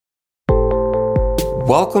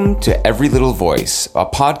Welcome to Every Little Voice, a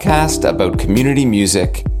podcast about community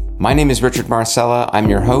music. My name is Richard Marcella. I'm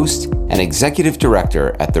your host and Executive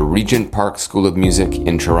Director at the Regent Park School of Music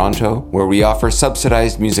in Toronto, where we offer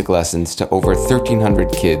subsidized music lessons to over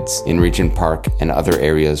 1,300 kids in Regent Park and other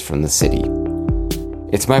areas from the city.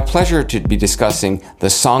 It's my pleasure to be discussing the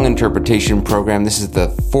song interpretation program. This is the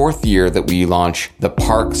fourth year that we launch the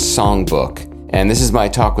Park Songbook. And this is my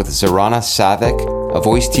talk with Zorana Savik, a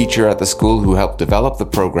voice teacher at the school who helped develop the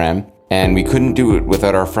program. And we couldn't do it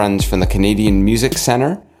without our friends from the Canadian Music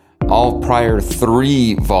Centre. All prior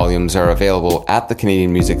 3 volumes are available at the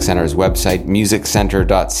Canadian Music Centre's website,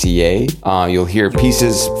 musiccentre.ca. You'll hear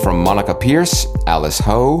pieces from Monica Pierce, Alice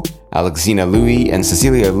Ho, Alexina Louie, and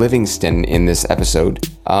Cecilia Livingston in this episode,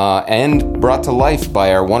 and brought to life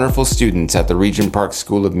by our wonderful students at the Regent Park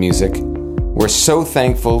School of Music. We're so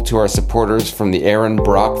thankful to our supporters from the Aaron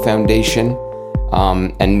Brock Foundation.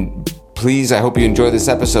 And please, I hope you enjoy this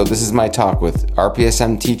episode. This is my talk with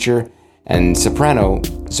RPSM teacher and soprano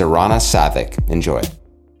Zorana Savik. Enjoy.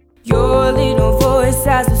 Your little voice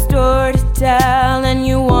has a story to tell, and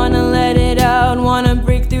you wanna let it out, wanna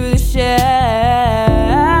break through the shell,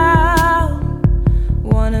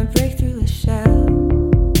 wanna break through the shell.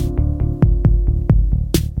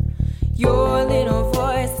 Your little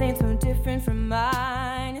voice ain't so different from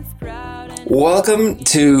mine. It's proud and Welcome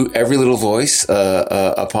to Every Little Voice,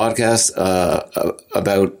 a podcast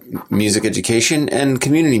about music education and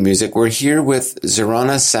community music. We're here with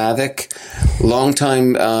Zorana Savik,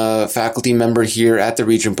 longtime faculty member here at the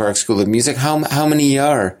Regent Park School of Music. How many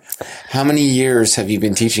years have you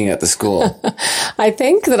been teaching at the school? I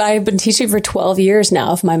think that I have been teaching for 12 years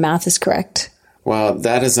now, if my math is correct. Wow,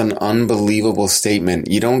 that is an unbelievable statement.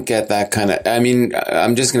 You don't get that kind of,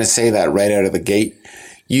 I'm just going to say that right out of the gate.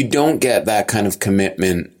 You don't get that kind of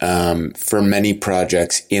commitment for many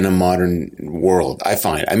projects in a modern world, I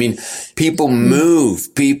find. People move.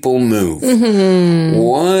 Mm-hmm.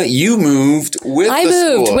 What? You moved with I the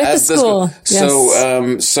school. moved with the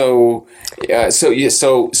school. Yes.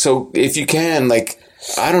 So if you can,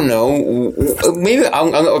 I don't know, maybe I'm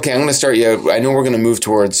going to start you. I know we're going to move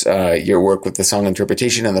towards your work with the song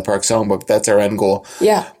interpretation and the Park Songbook. That's our end goal.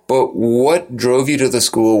 Yeah. But what drove you to the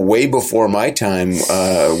school way before my time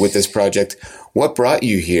with this project? What brought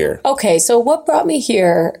you here? Okay, so what brought me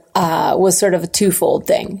here was sort of a twofold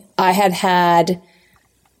thing. I had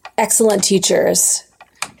excellent teachers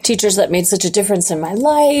that made such a difference in my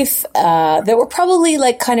life, that were probably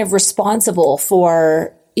kind of responsible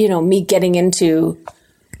for me getting into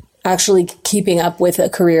actually keeping up with a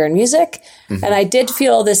career in music. Mm-hmm. And I did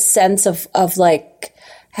feel this sense of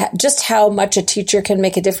just how much a teacher can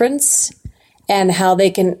make a difference and how they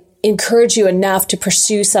can encourage you enough to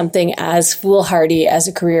pursue something as foolhardy as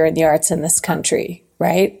a career in the arts in this country.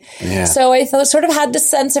 Right. Yeah. So I sort of had this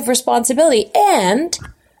sense of responsibility and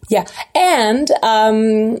I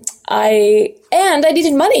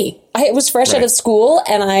needed money. I was fresh out of school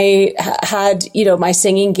and I had, my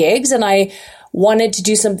singing gigs and I wanted to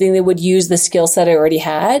do something that would use the skill set I already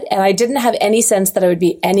had. And I didn't have any sense that I would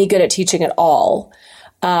be any good at teaching at all.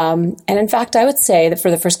 And in fact, I would say that for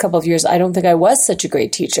the first couple of years, I don't think I was such a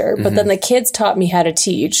great teacher, but then the kids taught me how to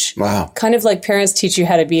teach. Wow. Kind of like parents teach you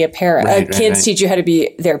how to be a parent. Kids teach you how to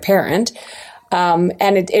be their parent. And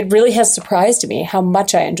it really has surprised me how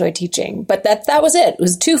much I enjoy teaching. But that was it. It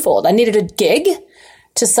was twofold. I needed a gig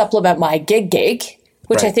to supplement my gig,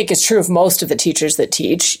 which I think is true of most of the teachers that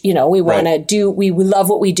teach. We want to we love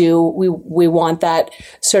what we do. We want that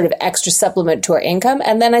sort of extra supplement to our income.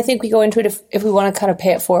 And then I think we go into it if we want to kind of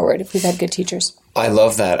pay it forward, if we've had good teachers. I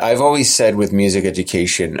love that. I've always said with music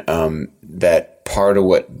education that part of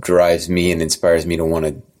what drives me and inspires me to want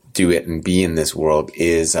to do it and be in this world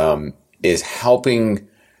is helping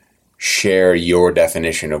share your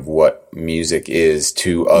definition of what music is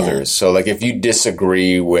to others. Yeah. So if you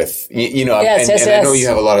disagree with, I know you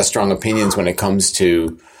have a lot of strong opinions when it comes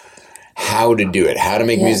to how to do it, how to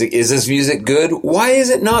make music. Is this music good? Why is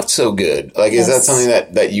it not so good? Is that something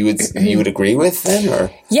that you would agree with then? Or?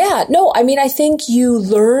 Yeah, no, I think you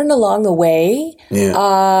learn along the way,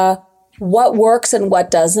 what works and what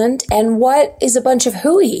doesn't, and what is a bunch of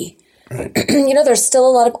hooey. Right. There's still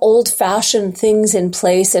a lot of old-fashioned things in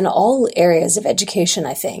place in all areas of education,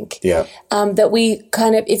 I think. Yeah. That we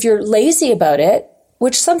kind of, if you're lazy about it,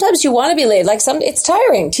 which sometimes you want to be lazy, it's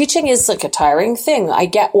tiring. Teaching is a tiring thing. I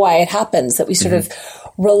get why it happens, that we sort of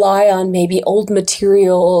rely on maybe old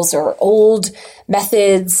materials or old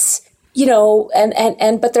methods,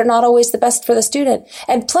 but they're not always the best for the student.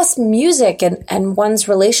 And plus music and one's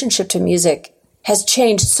relationship to music has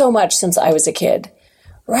changed so much since I was a kid.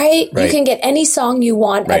 right? You Right. can get any song you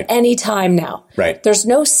want Right. at any time now. Right. There's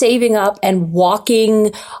no saving up and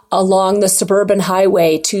walking along the suburban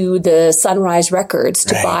highway to the Sunrise Records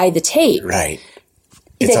to Right. buy the tape. Right.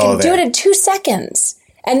 They It's all can do there. it in 2 seconds.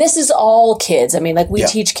 And this is all kids. I mean, like we Yeah.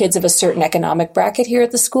 teach kids of a certain economic bracket here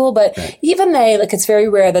at the school, but even they, like it's very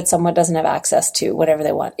rare that someone doesn't have access to whatever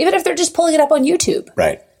they want. Even if they're just pulling it up on YouTube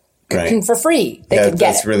Right. Right. and for free, they Yeah, can get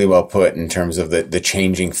that's it. really well put in terms of the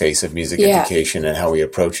changing face of music Yeah. education and how we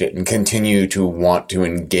approach it and continue to want to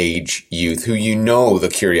engage youth who the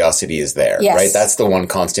curiosity is there, Yes. right? That's the one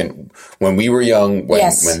constant when we were young,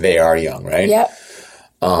 Yes. when they are young, right? Yep.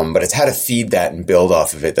 But it's how to feed that and build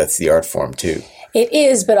off of it. That's the art form too. It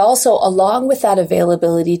is, but also along with that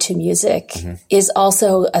availability to music is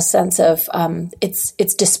also a sense of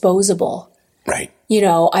it's disposable. Right. You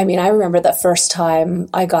know, I mean, I remember the first time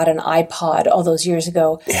I got an iPod all those years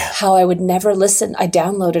ago, how I would never listen. I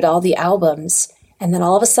downloaded all the albums, and then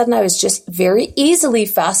all of a sudden I was just very easily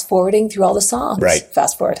fast forwarding through all the songs. Right.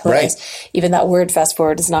 Fast forward. Hilarious. Even that word fast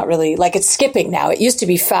forward is not really like it's skipping now. It used to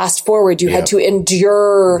be fast forward. You had to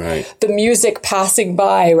endure the music passing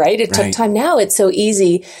by, right? It took time. Now it's so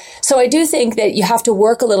easy. So I do think that you have to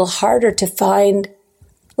work a little harder to find.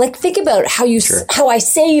 Like, think about how how I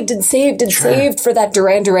saved and saved and saved for that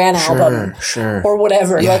Duran Duran album, or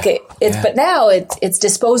whatever. Yeah. Like but now it's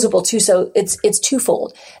disposable too. So it's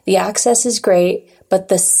twofold. The access is great, but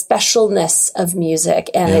the specialness of music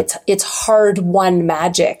and its hard won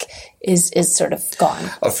magic is sort of gone.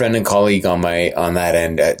 A friend and colleague on that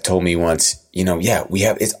end told me once,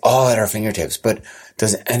 it's all at our fingertips, but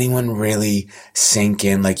does anyone really sink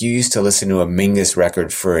in? Like, you used to listen to a Mingus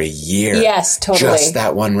record for a year. Yes, totally. Just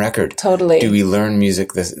that one record. Totally. Do we learn music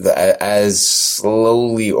as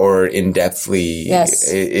slowly or in-depthly?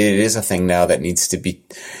 Yes. It is a thing now that needs to be,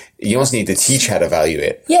 you almost need to teach how to value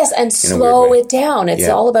it. Yes, and slow it down. It's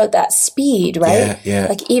all about that speed, right? Yeah.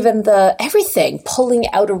 Like even everything, pulling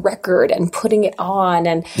out a record and putting it on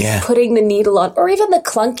and putting the needle on, or even the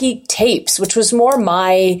clunky tapes, which was more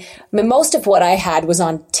most of what I had was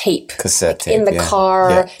on tape. Cassette tape. In the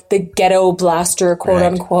car, the ghetto blaster, quote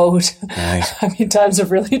unquote. Right. I mean, times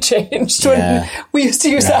have really changed when we used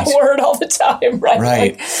to use that word all the time, right?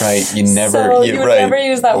 Right. You never, so you would never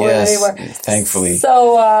use that word anymore. Thankfully.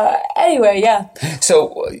 So, anyway,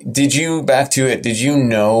 So did you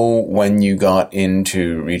know when you got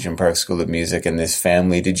into Regent Park School of Music and this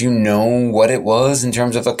family, did you know what it was in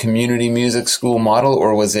terms of a community music school model,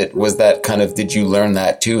 or did you learn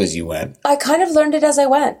that too as you went? I kind of learned it as I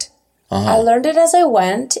went. I learned it as I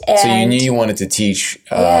went. And so you knew you wanted to teach.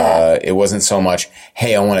 It wasn't so much,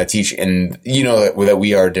 hey, I want to teach, and that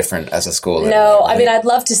we are different as a school. No, I mean, I'd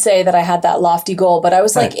love to say that I had that lofty goal, but I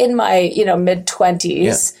was like in my,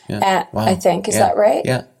 mid-20s. Wow. I think. Is that right?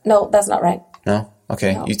 Yeah. No, that's not right. No?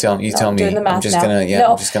 Okay. No. You tell me. Doing the math I'm just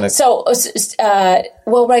now. gonna. So,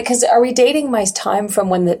 right, because are we dating my time from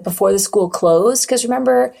before the school closed? Because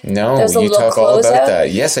remember, No, there was a you little talk all about closeout?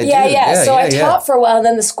 that. Yes, I do. Yeah. So I taught for a while, and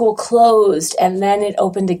then the school closed, and then it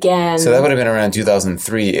opened again. So that would have been around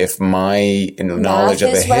 2003 if my knowledge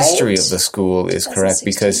of the history of the school is correct,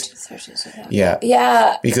 because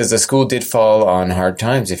because the school did fall on hard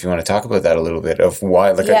times. If you want to talk about that a little bit of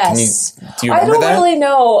why, do you remember I don't that? really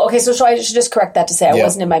know. Okay, so I should just correct that to say I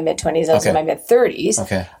wasn't in my mid-20s. I was in my mid-30s.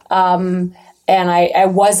 Okay. And I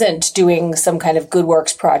wasn't doing some kind of good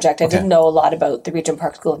works project. I didn't know a lot about the Regent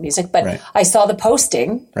Park School of Music, but I saw the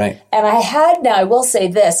posting. Right. And I will say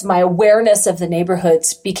this, my awareness of the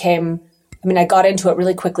neighborhoods I got into it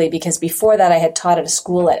really quickly because before that I had taught at a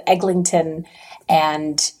school at Eglinton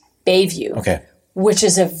and Bayview. Okay. Which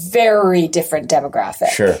is a very different demographic.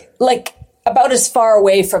 Sure. Like about as far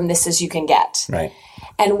away from this as you can get. Right.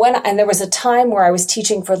 And there was a time where I was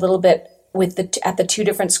teaching for a little bit at the two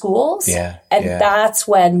different schools. That's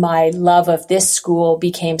when my love of this school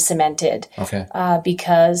became cemented. Okay.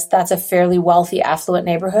 Because that's a fairly wealthy, affluent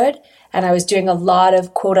neighborhood. And I was doing a lot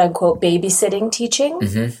of quote unquote babysitting teaching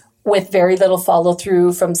with very little follow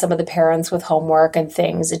through from some of the parents with homework and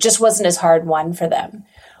things. It just wasn't as hard won for them.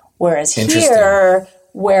 Whereas here,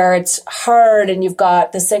 where it's hard and you've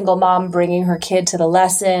got the single mom bringing her kid to the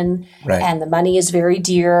lesson and the money is very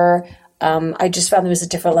dear. I just found there was a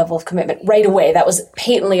different level of commitment right away. That was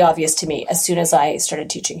patently obvious to me as soon as I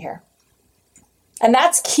started teaching here. And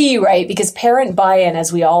that's key, right? Because parent buy-in,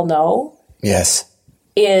 as we all know,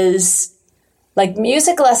 is like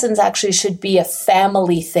music lessons actually should be a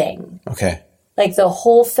family thing. Okay. Like the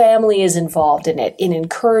whole family is involved in it, in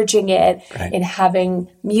encouraging it, in having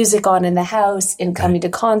music on in the house, in coming to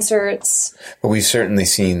concerts. But we've certainly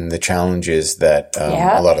seen the challenges that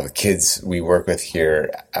a lot of the kids we work with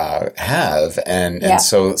here have. And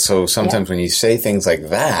so sometimes when you say things like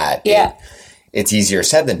that, it's easier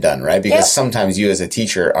said than done, right? Because sometimes you as a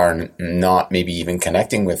teacher are not maybe even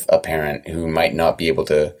connecting with a parent who might not be able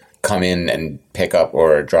to come in and pick up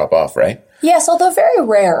or drop off, right? Yes, although very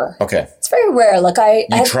rare. Okay. It's very rare. Like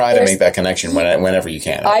you try to make that connection whenever you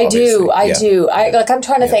can. I do. I'm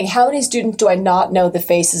trying to think, how many students do I not know the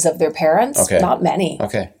faces of their parents? Okay. Not many.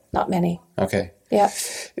 Okay. Not many. Okay. Yeah.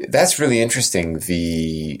 That's really interesting.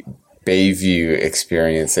 The Bayview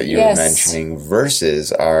experience that you were mentioning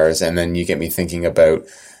versus ours. And then you get me thinking about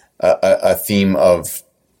a theme of,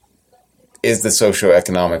 is the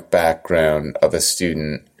socioeconomic background of a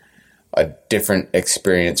student a different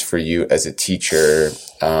experience for you as a teacher,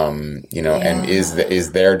 and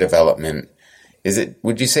is their development,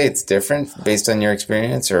 would you say it's different based on your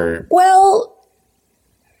experience or? Well,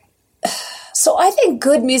 so I think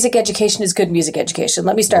good music education is good music education.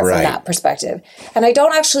 Let me start from that perspective. And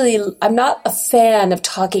I'm not a fan of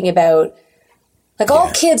talking about, like,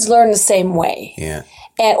 all kids learn the same way. Yeah.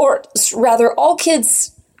 Or rather, all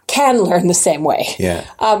kids can learn the same way. Yeah.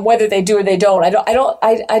 Whether they do or they don't.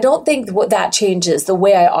 I don't think what that changes. The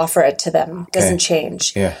way I offer it to them doesn't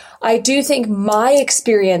change. Yeah. I do think my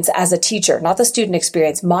experience as a teacher, not the student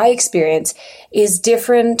experience, my experience is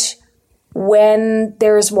different when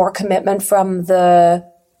there's more commitment from the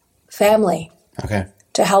family. Okay.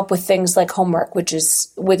 To help with things like homework, which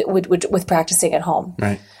is with practicing at home.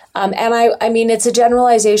 Right. And I mean, it's a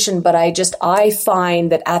generalization, but I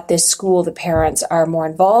find that at this school, the parents are more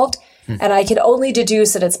involved. And I can only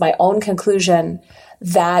deduce that it's my own conclusion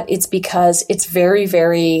that it's because it's very,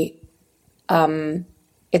 very,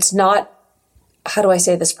 it's not, how do I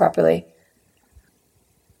say this properly?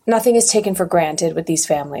 Nothing is taken for granted with these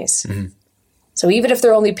families. Mm-hmm. So even if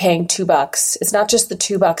they're only paying $2, it's not just the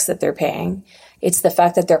 $2 that they're paying. It's the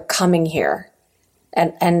fact that they're coming here.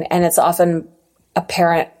 And it's often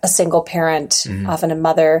a single parent, often a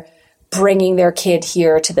mother, bringing their kid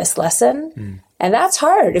here to this lesson. And that's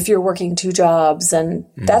hard if you're working 2 jobs, and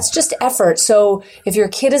that's just effort. So if your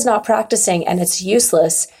kid is not practicing and it's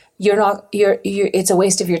useless, it's a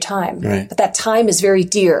waste of your time. Right. But that time is very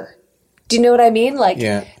dear. Do you know what I mean? Like,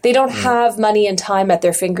 they don't have money and time at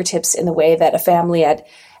their fingertips in the way that a family at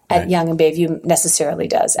Yonge and Bayview necessarily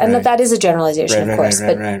does. And that is a generalization, of course.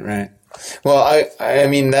 Right. Well, I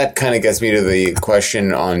mean, that kind of gets me to the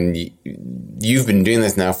question on, you've been doing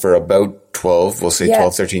this now for about 12, we'll say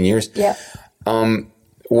 12, 13 years. Yeah.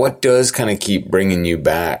 What does kind of keep bringing you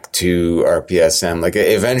back to RPSM? Like,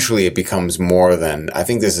 eventually it becomes more than, I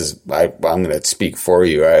think this is, I'm going to speak for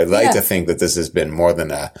you. I'd like to think that this has been more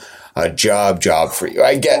than a job for you.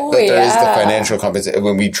 I get that there is the financial compensation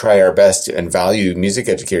when we try our best and value music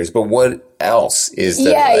educators, but what else is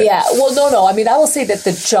there? Well, no. I mean, I will say that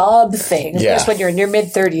the job thing, of course, when you're in your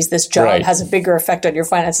mid-30s, this job has a bigger effect on your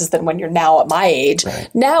finances than when you're now at my age. Right.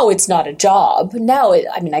 Now it's not a job. Now, I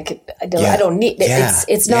don't need it.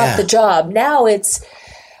 It's not the job. Now it's,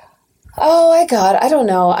 I don't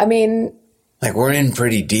know. I mean, like, we're in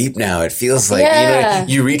pretty deep now. It feels like,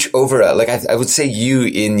 you reach over, I would say you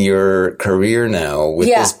in your career now with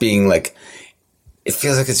this being like, it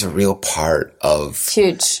feels like it's a real part of who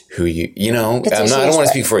I don't want to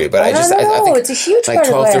speak for you, but I think it's a huge like part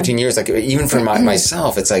 12, of 13 years, like even for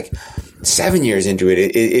myself, it's like 7 years into it,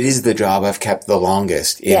 it is the job I've kept the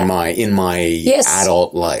longest in my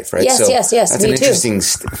adult life, right? Yes. That's an interesting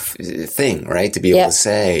thing, right? To be able to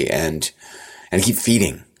say and keep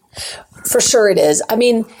feeding. For sure it is. I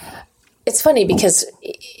mean, it's funny because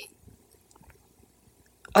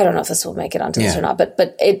I don't know if this will make it onto this or not, but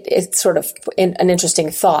it's sort of an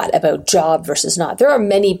interesting thought about job versus not. There are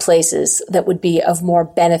many places that would be of more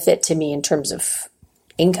benefit to me in terms of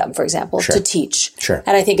income, for example, to teach. Sure.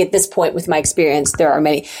 And I think at this point with my experience, there are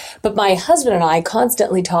many. But my husband and I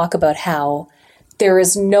constantly talk about how there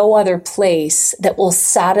is no other place that will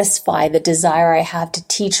satisfy the desire I have to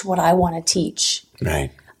teach what I want to teach.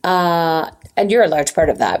 Right. And you're a large part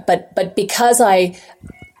of that. But because I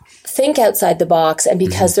think outside the box and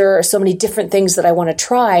because there are so many different things that I want to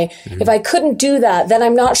try, if I couldn't do that, then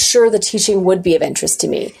I'm not sure the teaching would be of interest to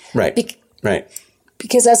me. Right. Right.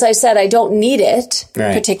 Because as I said, I don't need it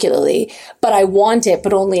particularly, but I want it,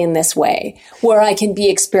 but only in this way, where I can be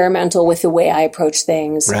experimental with the way I approach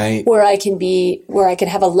things, where I can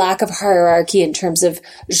have a lack of hierarchy in terms of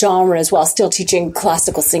genres while still teaching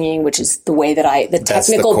classical singing, which is the way that the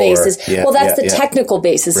technical basis. That's the technical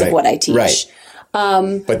basis of what I teach.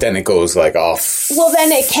 But then it goes like off. Well,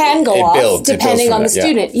 then it can go off depending on the that,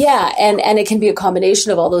 student. Yeah. And it can be a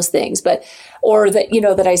combination of all those things. But, or that,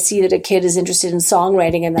 that I see that a kid is interested in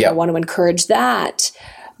songwriting and then I want to encourage that.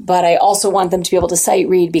 But I also want them to be able to sight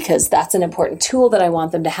read because that's an important tool that I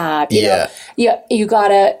want them to have. You know, you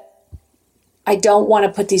gotta, I don't want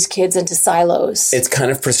to put these kids into silos. It's kind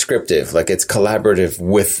of prescriptive, like it's collaborative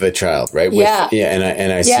with the child, right?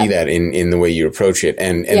 And I see that in the way you approach it.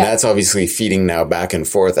 And that's obviously feeding now back and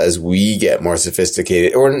forth as we get more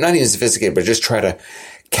sophisticated, or not even sophisticated, but just try to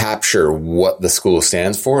capture what the school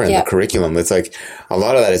stands for and the curriculum. It's like a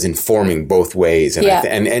lot of that is informing both ways and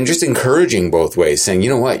and just encouraging both ways, saying, you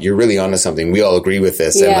know what, you're really onto something. We all agree with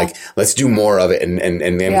this and like, let's do more of it and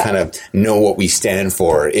then kind of know what we stand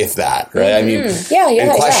for, if that, right? I mean,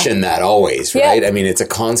 and question that always, right? I mean, it's a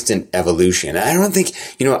constant evolution. I don't think,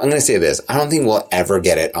 I'm going to say this, I don't think we'll ever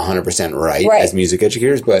get it 100% right as music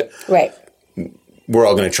educators, but we're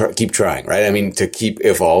all going to keep trying, right? I mean, to keep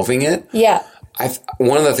evolving it. Yeah.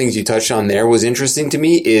 One of the things you touched on there was interesting to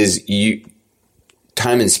me is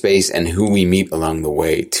time and space and who we meet along the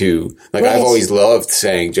way too. Like I've always loved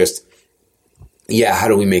saying just, how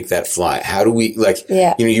do we make that fly? How do we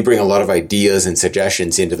you bring a lot of ideas and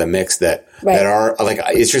suggestions into the mix that are like,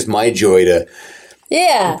 it's just my joy to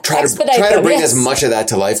try to bring as much of that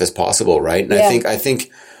to life as possible. Right. And I think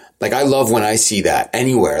like, I love when I see that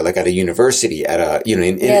anywhere, like at a university, at a, in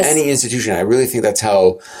any institution. I really think that's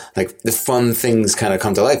how, like, the fun things kind of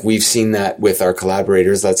come to life. We've seen that with our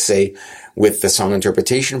collaborators, let's say, with the song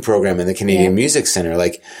interpretation program in the Canadian Music Centre.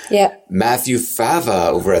 Like, Matthew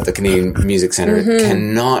Fava over at the Canadian Music Centre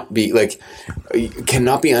cannot be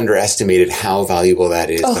underestimated how valuable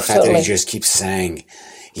that is. The fact that he just keeps saying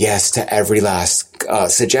yes to every last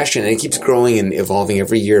suggestion, and it keeps growing and evolving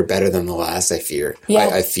every year better than the last. I feel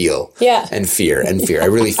and fear. I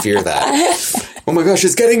really fear that. Oh my gosh,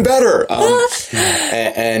 it's getting better.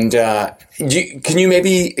 Can you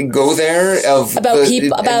maybe go there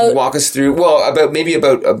and walk us through? Well, about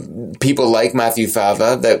people like Matthew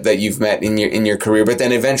Fava that you've met in your career, but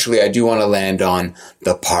then eventually I do want to land on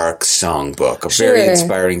the Park Songbook, a very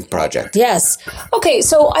inspiring project. Yes. Okay,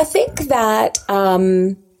 so I think that.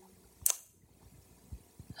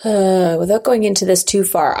 Without going into this too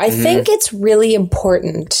far, I think it's really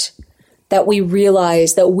important that we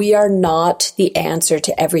realize that we are not the answer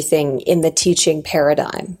to everything in the teaching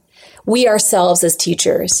paradigm. We ourselves as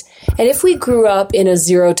teachers. And if we grew up in a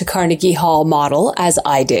Zero to Carnegie Hall model, as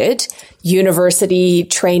I did, university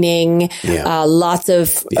training, lots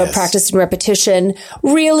of practice and repetition,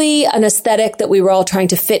 really an aesthetic that we were all trying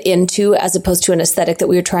to fit into as opposed to an aesthetic that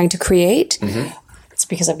we were trying to create. It's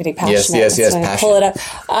because I'm getting passionate. Yes, so I pull it up.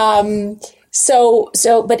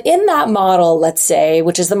 But in that model, let's say,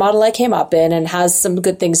 which is the model I came up in and has some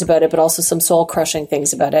good things about it, but also some soul crushing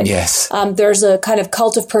things about it. Yes. There's a kind of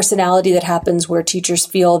cult of personality that happens where teachers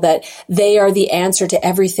feel that they are the answer to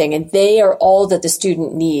everything and they are all that the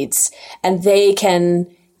student needs and they can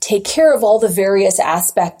take care of all the various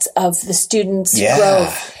aspects of the student's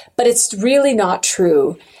growth. But it's really not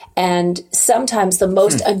true. And sometimes the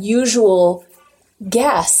most unusual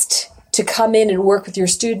guest to come in and work with your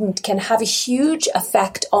student can have a huge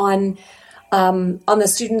effect on the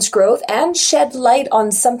student's growth and shed light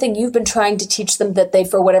on something you've been trying to teach them that they,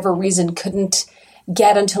 for whatever reason, couldn't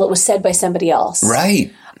get until it was said by somebody else.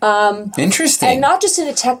 Right. Interesting. And not just in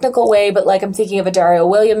a technical way, but like I'm thinking of a Dario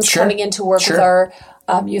Williams coming in to work with our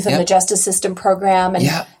Youth in the Justice System program.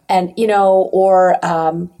 And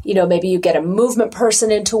maybe you get a movement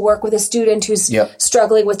person in to work with a student who's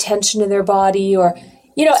struggling with tension in their body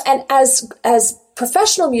and as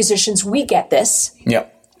professional musicians, we get this.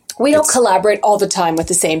 Yep. We don't collaborate all the time with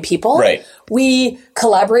the same people. Right. We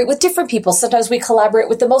collaborate with different people. Sometimes we collaborate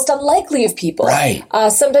with the most unlikely of people. Right.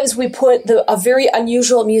 Sometimes we put a very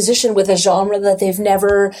unusual musician with a genre that they've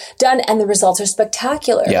never done, and the results are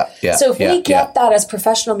spectacular. So if we get that as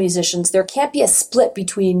professional musicians, there can't be a split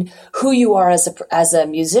between who you are as a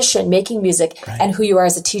musician making music and who you are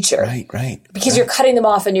as a teacher. Right. Because you're cutting them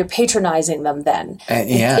off and you're patronizing them then.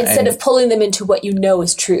 Instead of pulling them into what you know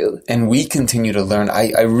is true. And we continue to learn.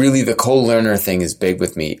 I really, the co-learner thing is big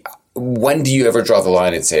with me. When do you ever draw the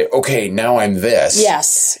line and say, okay, now I'm this?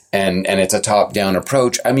 Yes. And it's a top-down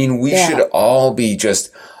approach. I mean, we should all be just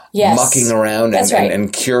mucking around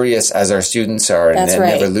and curious as our students are and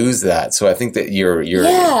never lose that. So I think that you're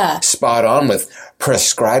spot on with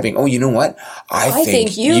prescribing. Oh, you know what? I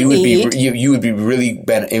think you would be really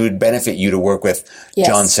it would benefit you to work with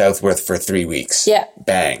John Southworth for 3 weeks. Yeah.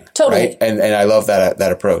 Bang. Totally. Right? And I love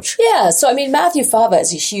that approach. Yeah. So I mean, Matthew Fava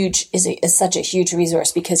is such a huge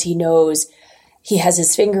resource because he knows he has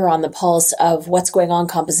his finger on the pulse of what's going on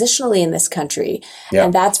compositionally in this country. Yeah.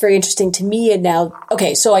 And that's very interesting to me. And now,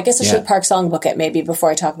 okay, so I guess I should Park Songbook it maybe before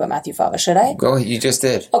I talk about Matthew Fava, should I? Go ahead, you just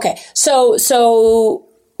did. Okay, so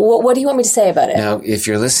what do you want me to say about it? Now, if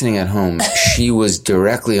you're listening at home, she was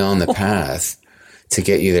directly on the path to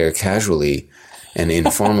get you there casually and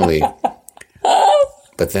informally.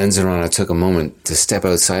 But then Zorana took a moment to step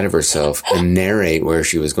outside of herself and narrate where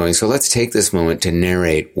she was going. So let's take this moment to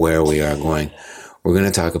narrate where we are going. We're going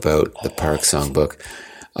to talk about the Park Songbook,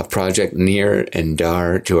 a project near and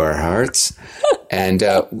dear to our hearts. And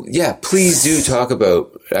please do talk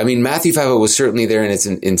about, I mean, Matthew Fava was certainly there in its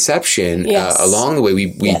inception. Along the way.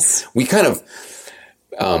 We kind of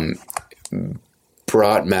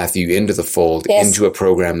brought Matthew into the fold, into a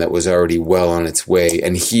program that was already well on its way.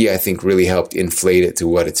 And he, I think, really helped inflate it to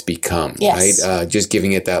what it's become, right? Just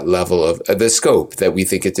giving it that level of the scope that we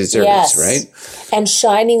think it deserves, right? And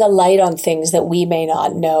shining a light on things that we may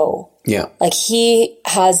not know. Yeah. Like he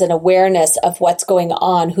has an awareness of what's going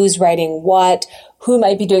on, who's writing what, who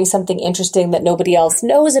might be doing something interesting that nobody else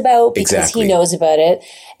knows about because he knows about it.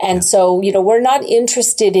 And so, we're not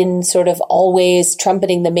interested in sort of always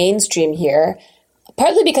trumpeting the mainstream here.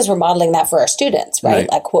 Partly because we're modeling that for our students, right?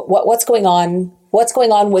 Like what's going on? What's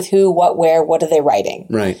going on with who, what, where, what are they writing?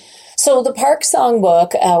 Right. So the Park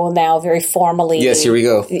Songbook will now very formally... Yes, here we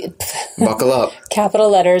go. Buckle up. Capital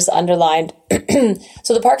letters underlined.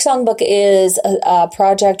 So the Park Songbook is a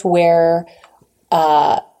project where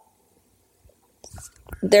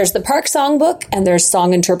there's the Park Songbook and there's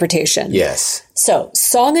song interpretation. Yes. So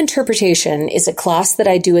song interpretation is a class that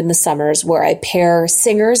I do in the summers where I pair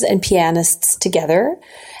singers and pianists together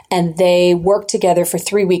and they work together for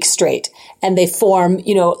 3 weeks straight and they form,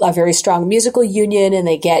 a very strong musical union and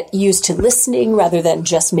they get used to listening rather than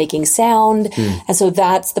just making sound. And so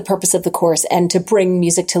that's the purpose of the course, and to bring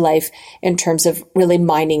music to life in terms of really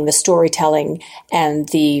mining the storytelling and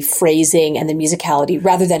the phrasing and the musicality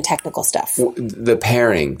rather than technical stuff. The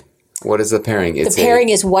pairing. What is the pairing? The pairing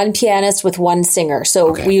is one pianist with one singer.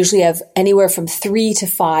 So we usually have anywhere from 3 to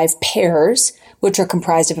 5 pairs, which are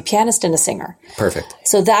comprised of a pianist and a singer. Perfect.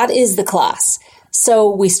 So that is the class. So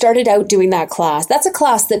we started out doing that class. That's a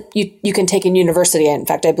class that you can take in university. In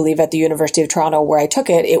fact, I believe at the University of Toronto where I took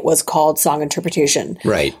it, it was called song interpretation.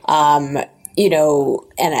 Right.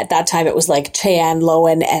 And at that time it was like Cheyenne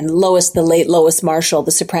Lowen and the late Lois Marshall,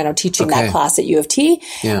 the soprano, teaching that class at U of T.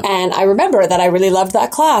 Yeah. And I remember that I really loved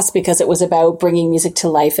that class because it was about bringing music to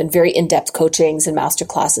life and very in-depth coachings and master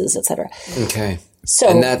classes, etc. Okay. So,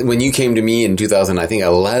 and that when you came to me in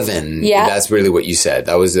 2011, that's really what you said.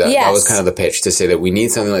 That was kind of the pitch, to say that we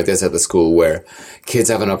need something like this at the school where kids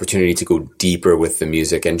have an opportunity to go deeper with the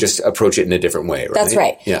music and just approach it in a different way, right? That's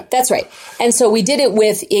right. Yeah. That's right. And so we did it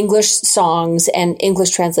with English songs and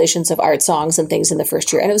English translations of art songs and things in the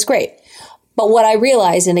first year, and it was great. But what I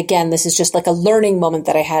realized, and again, this is just like a learning moment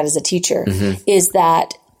that I had as a teacher, is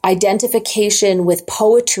that identification with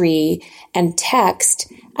poetry and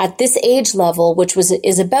text at this age level, which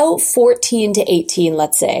is about 14 to 18,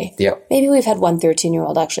 let's say. Yep. Maybe we've had one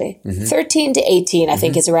 13-year-old actually. 13 to 18, I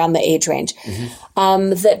think, is around the age range.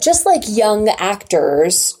 That just like young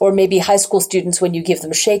actors or maybe high school students when you give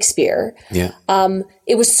them Shakespeare,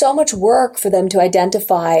 it was so much work for them to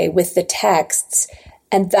identify with the texts.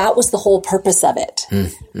 And that was the whole purpose of it.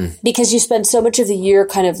 Because you spend so much of the year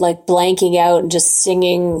kind of like blanking out and just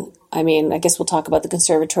singing. I mean, I guess we'll talk about the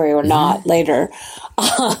conservatory or not later.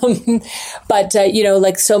 But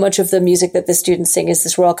like so much of the music that the students sing is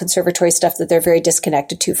this Royal Conservatory stuff that they're very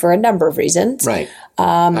disconnected to for a number of reasons. Right.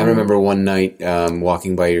 I remember one night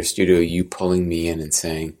walking by your studio, you pulling me in and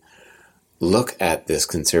saying, look at this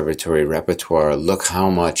conservatory repertoire. Look how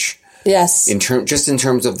much... Yes. In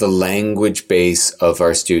terms of the language base of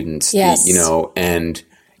our students, and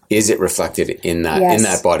is it reflected in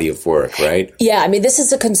that body of work, right? Yeah, I mean, this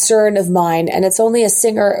is a concern of mine, and it's only a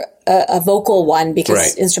vocal one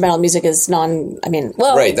because instrumental music is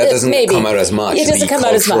that doesn't come out as much. It doesn't come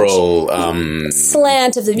out as much.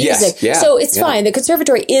 Slant of the music. Yes, so it's fine. The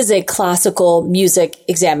conservatory is a classical music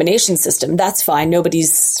examination system. That's fine.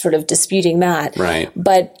 Nobody's sort of disputing that. Right.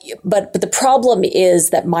 But the problem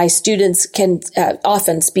is that my students can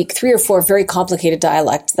often speak 3 or 4 very complicated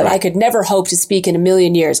dialects that I could never hope to speak in a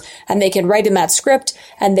million years. And they can write in that script,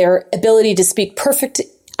 and their ability to speak perfect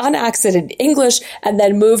unaccented English and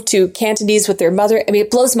then move to Cantonese with their mother. I mean, it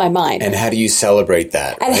blows my mind. And how do you celebrate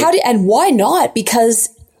that? And and why not? Because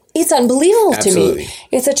It's unbelievable Absolutely. to me.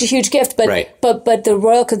 It's such a huge gift. But, Right. but the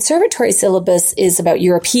Royal Conservatory syllabus is about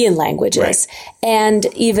European languages. Right. And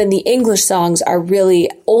even the English songs are really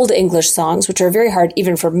old English songs, which are very hard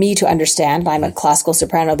even for me to understand. I'm a classical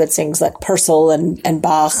soprano that sings like Purcell and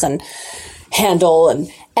Bach and Handel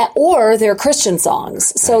or they're Christian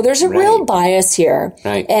songs. So there's a real bias here.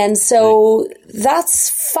 Right. And so that's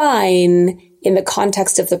fine in the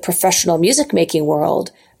context of the professional music making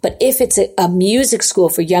world. But if it's a music school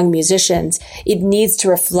for young musicians, it needs to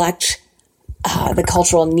reflect the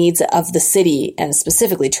cultural needs of the city and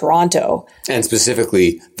specifically Toronto. And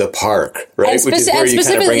specifically the park, right? And Which is where you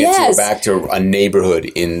kind of bring yes. it back to a neighborhood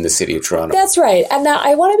in the city of Toronto. That's right. And now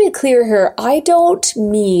I want to be clear here. I don't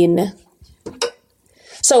mean...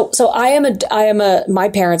 So my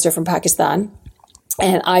parents are from Pakistan.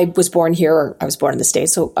 And I was born here, or I was born in the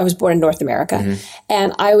States, so I was born in North America.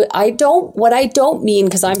 And what I don't mean,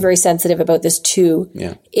 because I'm very sensitive about this too,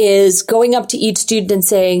 is going up to each student and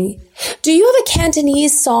saying, do you have a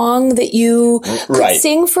Cantonese song that you could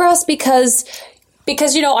sing for us? Because,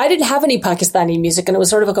 I didn't have any Pakistani music, and it was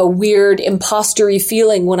sort of like a weird imposter-y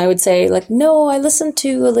feeling when I would say, like, no, I listen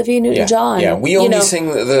to Olivia Newton-John. Yeah, we only sing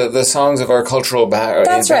the songs of our cultural background.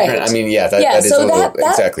 That's right. I mean, that is a little,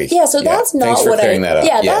 exactly. Yeah, so that's not Thanks for what clearing that up.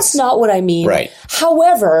 Yeah, yes. that's not what I mean. Right.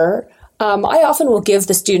 However, I often will give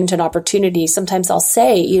the student an opportunity. Sometimes I'll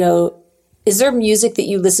say, is there music that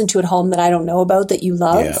you listen to at home that I don't know about that you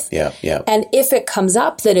love? Yeah. And if it comes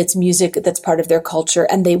up that it's music that's part of their culture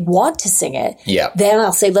and they want to sing it, then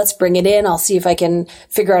I'll say, let's bring it in. I'll see if I can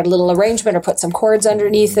figure out a little arrangement or put some chords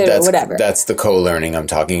underneath it or whatever. That's the co-learning I'm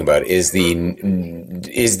talking about, is the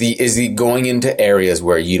going into areas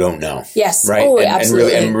where you don't know. Yes. Right? Oh, and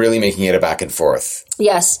absolutely. And really making it a back and forth.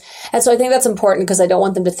 Yes. And so I think that's important because I don't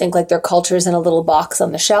want them to think like their culture is in a little box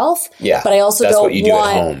on the shelf. Yeah. But I also that's don't what you do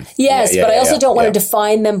want... at home. Yes, but I also don't want to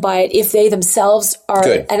define them by it if they themselves are...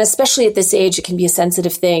 Good. And especially at this age, it can be a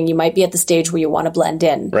sensitive thing. You might be at the stage where you want to blend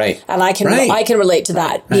in. Right. And I can relate to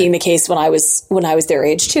that being the case when I was their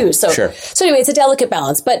age too. So, so anyway, it's a delicate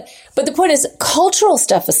balance. But the point is, cultural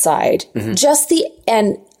stuff aside,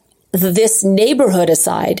 this neighborhood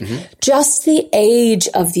aside, just the age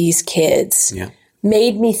of these kids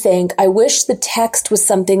made me think, I wish the text was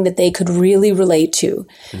something that they could really relate to,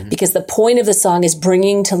 because the point of the song is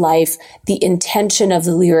bringing to life the intention of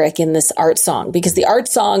the lyric in this art song, because the art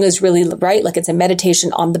song is really, right, like it's a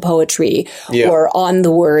meditation on the poetry or on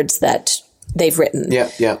the words that they've written.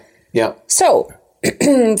 Yeah. So,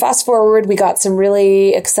 fast forward, we got some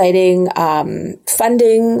really exciting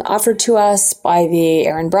funding offered to us by the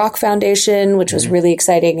Aaron Brock Foundation, which was really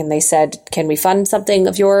exciting. And they said, can we fund something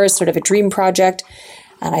of yours, sort of a dream project?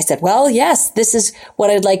 And I said, well, yes, this is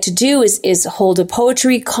what I'd like to do is hold a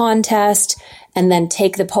poetry contest and then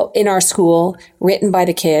take in our school, written by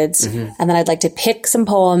the kids. And then I'd like to pick some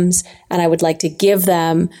poems and I would like to give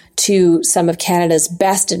them to some of Canada's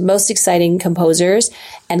best and most exciting composers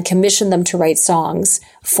and commission them to write songs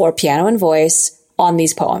for piano and voice on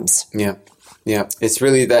these poems. Yeah. It's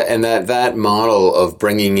really that model of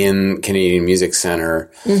bringing in Canadian Music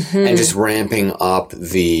Centre and just ramping up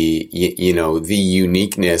the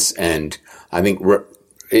uniqueness. And I think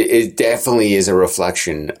it definitely is a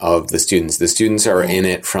reflection of the students. The students are in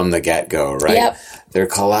it from the get-go, right? Yep. They're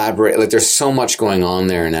collaborating. Like, there's so much going on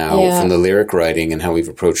there now from the lyric writing and how we've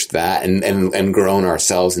approached that and grown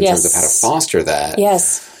ourselves in terms of how to foster that.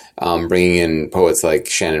 Yes. Bringing in poets like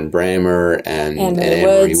Shannon Brammer and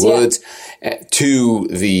Anne-Marie Woods to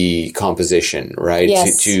the composition, right?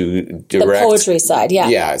 Yes. To direct the poetry side,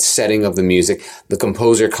 yeah, setting of the music, the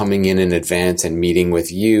composer coming in advance and meeting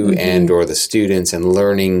with you and or the students and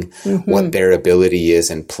learning what their ability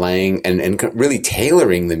is and playing and really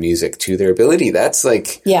tailoring the music to their ability. That's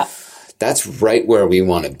like that's right where we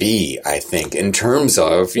want to be, I think, in terms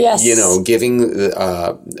of giving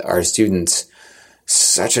our students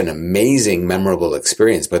such an amazing, memorable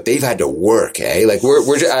experience, but they've had to work, Like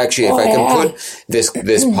we're actually, if I can put this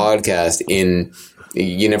podcast in,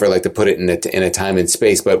 you never like to put it in a time and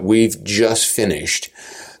space, but we've just finished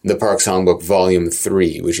the Park Songbook Volume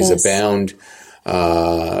 3, which is a bound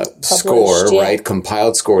score, right?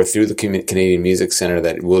 Compiled score through the Canadian Music Centre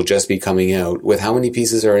that will just be coming out. With how many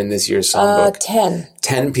pieces are in this year's songbook? 10.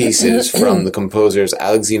 10 pieces from the composers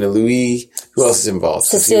Alexina Louis. Who else is involved?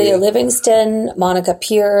 Cecilia Livingston, Monica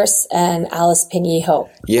Pierce, and Alice Pingy-Ho.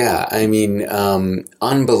 Yeah, I mean,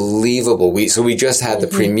 unbelievable. We just had the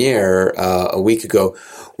premiere a week ago.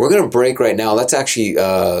 We're going to break right now. Let's actually,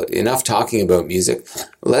 enough talking about music.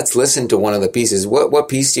 Let's listen to one of the pieces. What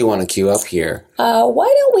piece do you want to cue up here? Why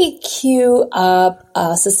don't we cue up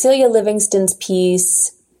Cecilia Livingston's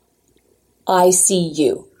piece, I See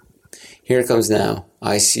You. Here it comes now.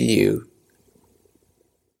 I See You.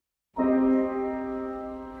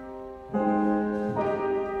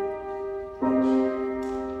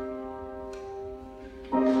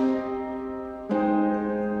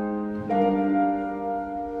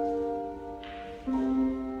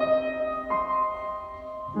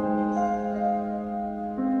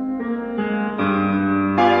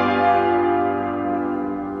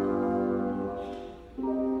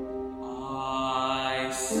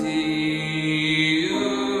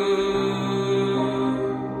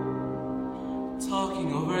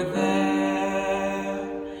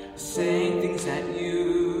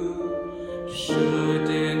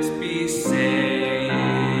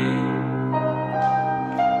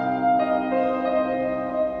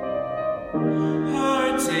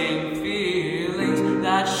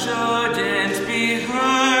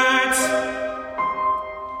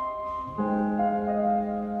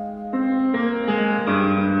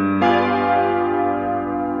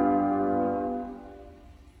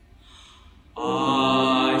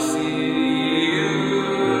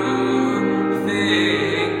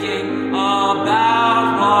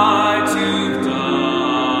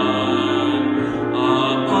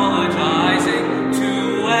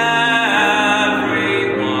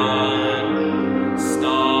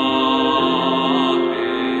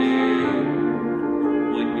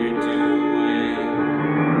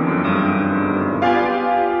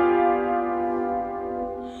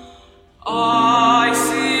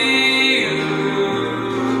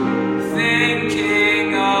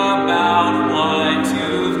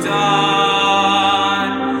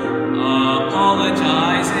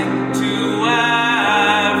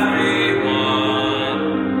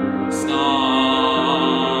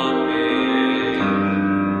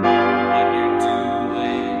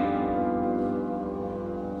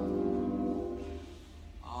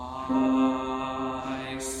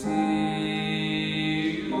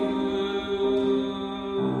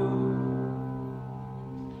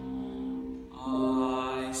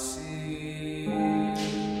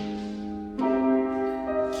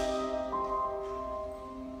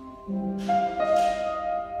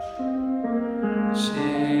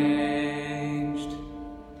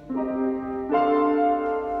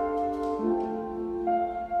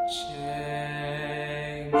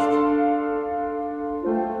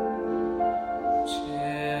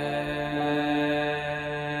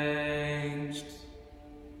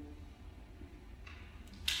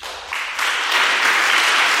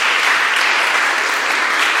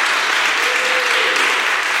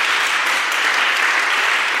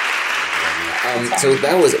 So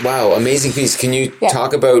that was, wow, amazing piece. Can you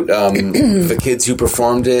talk about the kids who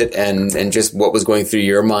performed it and just what was going through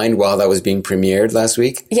your mind while that was being premiered last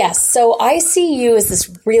week? Yes. So I See You is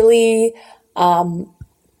this really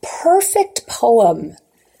perfect poem.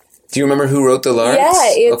 Do you remember who wrote the lyrics? Yeah,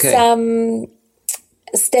 it's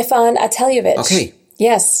Stefan Ateljevich. Okay.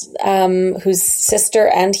 Yes, whose sister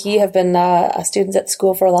and he have been students at the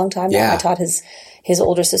school for a long time now. Yeah. I taught his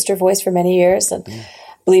older sister voice for many years, and I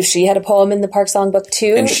believe she had a poem in the Park Songbook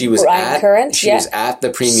too. And she was was at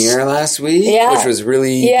the premiere last week, which was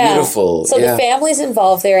really beautiful. So the family's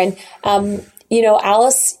involved there, and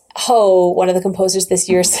Alice Ho, one of the composers this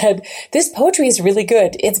year, said, "This poetry is really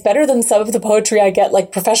good. It's better than some of the poetry I get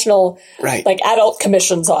like professional, like adult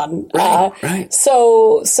commissions on." Right.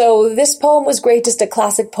 So this poem was great. Just a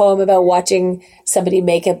classic poem about watching somebody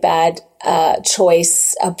make a bad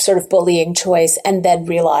choice, a sort of bullying choice, and then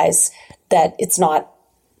realize that it's not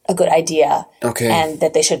a good idea, and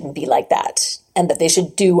that they shouldn't be like that, and that they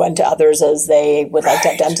should do unto others as they would like to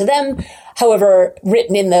have done to them. However,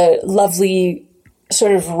 written in the lovely,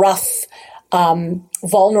 sort of rough,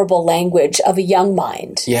 vulnerable language of a young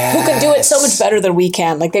mind who can do it so much better than we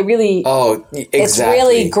can. Like they really, exactly. It's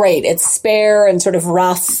really great. It's spare and sort of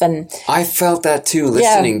rough, and I felt that too.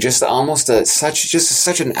 Listening, just almost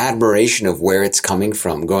such an admiration of where it's coming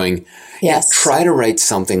from. Going, try to write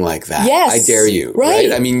something like that. Yes, I dare you.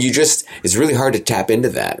 Right? I mean, it's really hard to tap into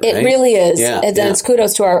that. Right? It really is. Yeah, and it's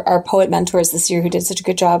kudos to our poet mentors this year who did such a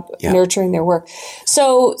good job nurturing their work.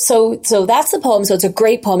 So that's the poem. So it's a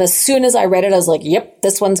great poem. As soon as I read it, I was like, yep,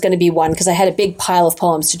 this one's going to be one, because I had a big pile of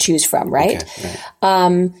poems to choose from. Right.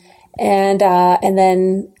 And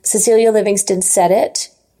then Cecilia Livingston said it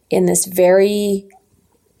in this very,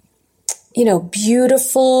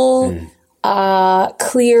 beautiful,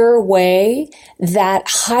 clear way that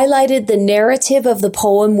highlighted the narrative of the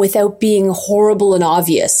poem without being horrible and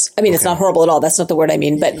obvious. I mean, it's not horrible at all. That's not the word I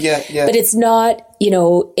mean, but it's not,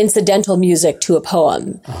 incidental music to a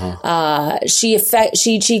poem.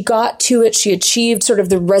 She got to it. She achieved sort of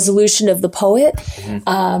the resolution of the poet,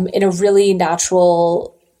 in a really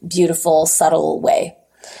natural, beautiful, subtle way.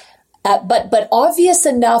 But obvious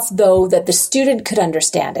enough, though, that the student could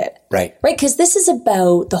understand it. Right. Right? Because this is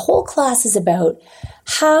about, the whole class is about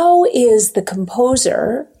how is the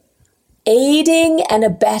composer aiding and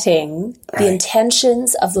abetting the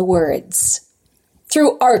intentions of the words.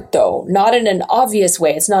 Through art, though, not in an obvious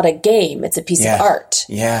way. It's not a game. It's a piece of art.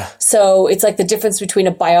 Yeah. So it's like the difference between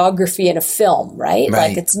a biography and a film, right?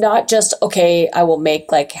 Like it's not just, okay, I will make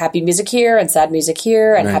like happy music here and sad music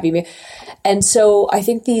here and happy music. And so I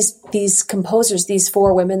think these composers, these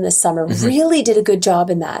 4 women this summer really did a good job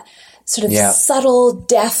in that sort of subtle,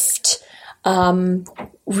 deft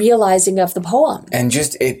realizing of the poem. And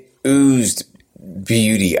just it oozed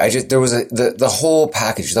beauty. There was the whole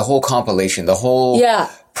package, the whole compilation, the whole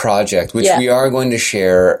project, which we are going to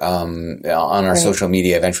share on our social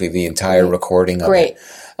media eventually, the entire recording of it.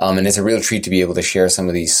 And it's a real treat to be able to share some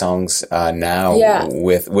of these songs now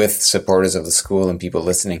with supporters of the school and people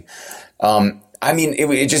listening. I mean,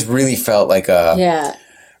 it just really felt like the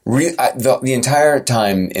entire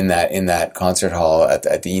time in that concert hall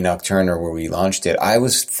at the Enoch Turner where we launched it, I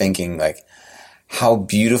was thinking like how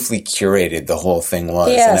beautifully curated the whole thing was.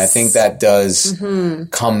 Yes. And I think that does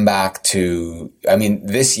come back to, I mean,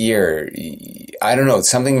 this year, I don't know,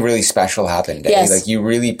 something really special happened. Yes. Like you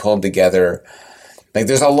really pulled together, like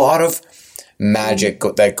there's a lot of magic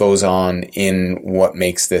that goes on in what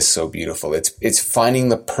makes this so beautiful. It's finding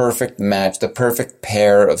the perfect match, the perfect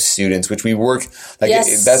pair of students, which we work, like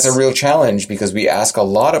that's a real challenge because we ask a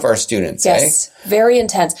lot of our students. Yes, very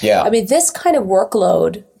intense. Yeah. I mean, this kind of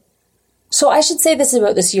workload. So I should say this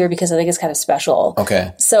about this year because I think it's kind of special.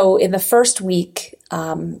 Okay. So in the first week,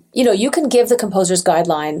 you can give the composer's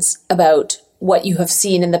guidelines about what you have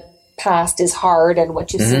seen in the past is hard and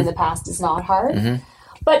what you've seen in the past is not hard.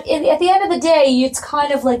 But at the end of the day, it's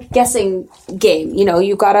kind of like guessing game. You know,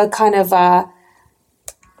 you got to kind of,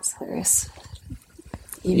 it's hilarious.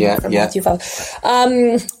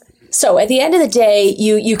 So at the end of the day,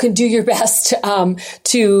 you can do your best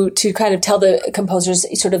to kind of tell the composers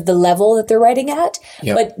sort of the level that they're writing at.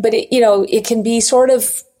 Yep. But it can be sort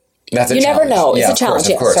of, that's a you challenge. never know. It's a challenge.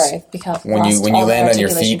 Of course. Sorry. When you land on your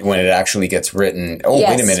feet, when it actually gets written,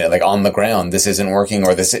 wait a minute, like on the ground, this isn't working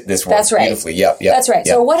or this works beautifully. Yep. That's right.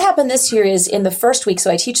 Yep. So what happened this year is in the first week, so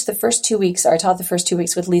I taught the first 2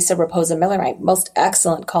 weeks with Lisa Raposa Miller, my most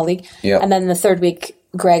excellent colleague. Yep. And then the third week,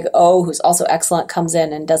 Greg O, who's also excellent, comes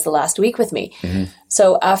in and does the last week with me.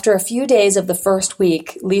 So after a few days of the first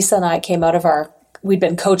week, Lisa and I came out of we'd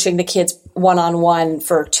been coaching the kids one-on-one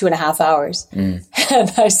for 2.5 hours. And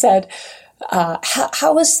I said,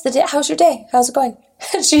 how was the day? How's your day? How's it going?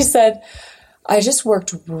 And she said, I just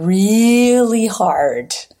worked really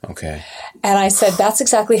hard. Okay. And I said, that's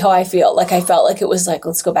exactly how I feel. Like, I felt like it was like,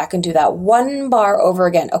 let's go back and do that one bar over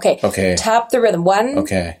again. Okay. Tap the rhythm. 1,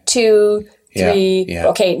 2, 3. Yeah.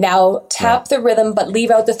 Okay. Now tap the rhythm, but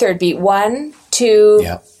leave out the third beat. 1, 2,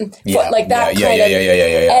 like that kind of.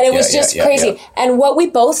 And it was just crazy. And what we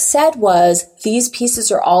both said was, these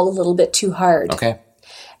pieces are all a little bit too hard. Okay.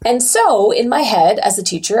 And so in my head as a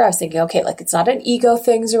teacher, I was thinking, okay, like it's not an ego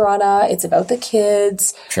thing, Zorana. It's about the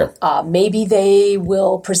kids. Sure. Maybe they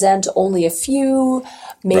will present only a few.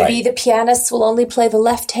 Maybe the pianists will only play the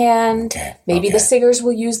left hand. Okay. Maybe the singers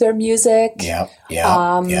will use their music.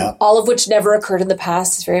 All of which never occurred in the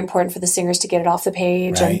past. It's very important for the singers to get it off the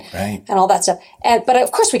page and all that stuff. But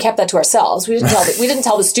of course we kept that to ourselves. We didn't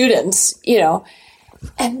tell the students,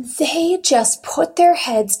 and they just put their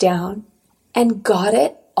heads down and got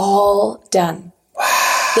it all done.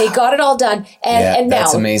 Wow. They got it all done. And now,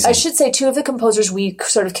 that's amazing. I should say, 2 of the composers, we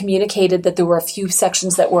sort of communicated that there were a few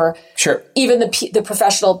sections that were, even the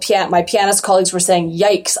professional my pianist colleagues were saying,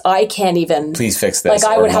 yikes, I can't even. Please fix this. Like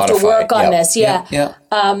I would have to work on this. Yeah.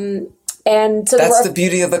 And so that's the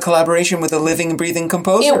beauty of the collaboration with a living and breathing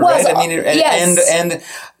composer, right? I mean, and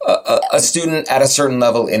a student at a certain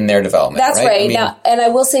level in their development. That's right. I mean, now, and I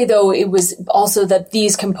will say though, it was also that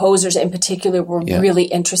these composers in particular were really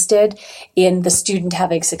interested in the student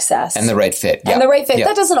having success and the right fit. And the right fit.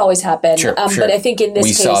 That doesn't always happen. Sure. But I think in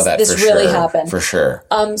this case, this really happened for sure.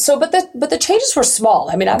 But the changes were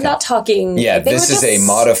small. I mean, I'm not talking. Yeah, this is a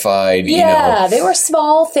modified. They were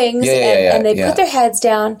small things, and they put their heads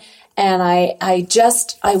down. And I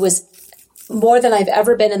was, more than I've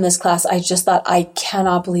ever been in this class, I just thought, I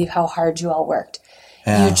cannot believe how hard you all worked.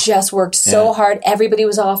 Yeah. You just worked so hard. Everybody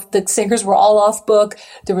was off. The singers were all off book.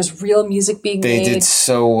 There was real music being made. They did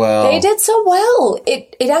so well.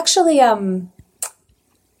 It actually, I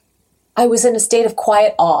was in a state of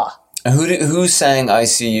quiet awe. Who sang "I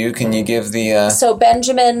See You"? Can you give the? So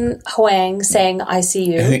Benjamin Huang sang "I See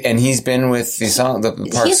You," and he's been with the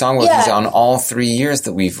Park Songbook. Yeah. He's on all 3 years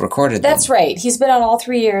that we've recorded. That's right. He's been on all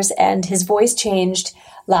 3 years, and his voice changed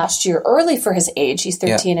last year, early for his age. He's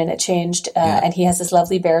 13, and it changed, and he has this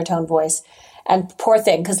lovely baritone voice. And poor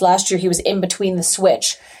thing, because last year he was in between the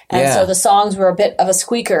switch, and so the songs were a bit of a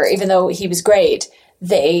squeaker, even though he was great.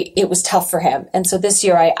 It was tough for him. And so this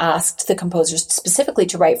year I asked the composers specifically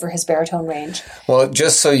to write for his baritone range. Well,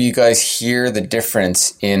 just so you guys hear the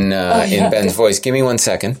difference in Ben's voice, give me 1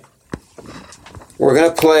 second. We're going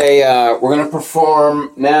to play, we're going to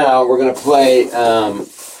perform now. We're going to play,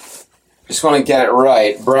 just want to get it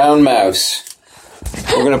right, Brown Mouse.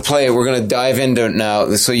 We're going to dive into it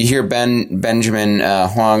now. So you hear Benjamin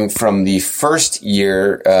Huang from the first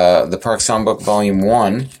year, the Park Songbook Volume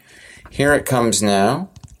 1. Here it comes now.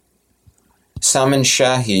 Saman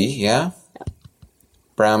Shahi, yeah?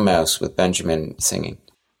 Brown Mouse with Benjamin singing.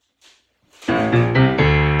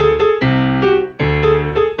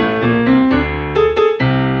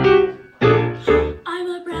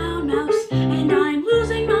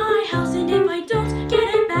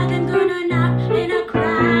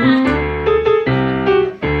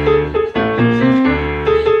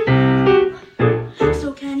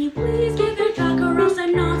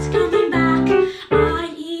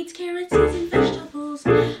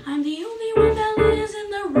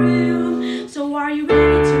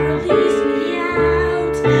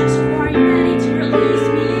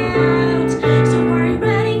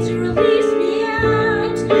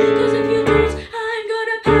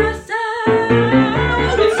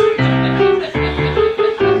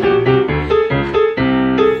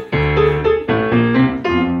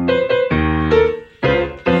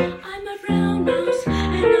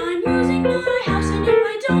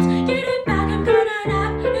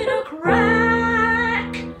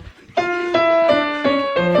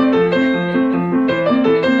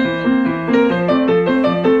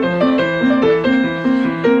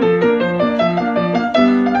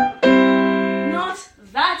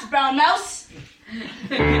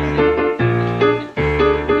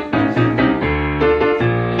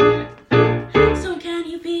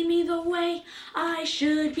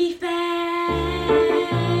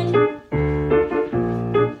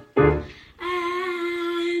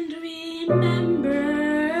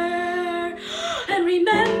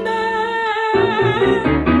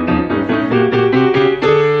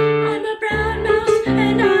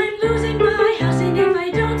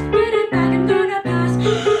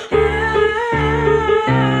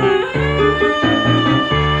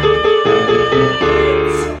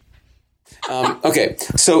 Okay,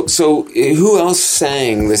 so who else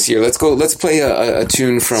sang this year? Let's play a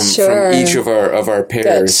tune from each of our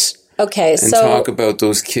pairs. Good. Okay, and talk about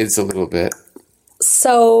those kids a little bit.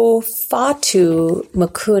 So Fatu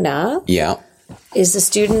Makuna is a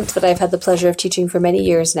student that I've had the pleasure of teaching for many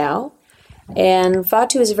years now. And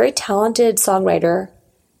Fatu is a very talented songwriter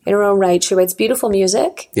in her own right. She writes beautiful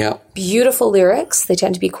music, beautiful lyrics. They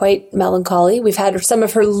tend to be quite melancholy. We've had some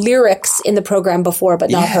of her lyrics in the program before, but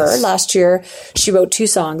not her. Last year, she wrote 2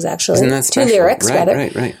 songs, actually. Isn't that special? 2 lyrics, rather.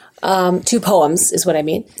 Right. 2 poems is what I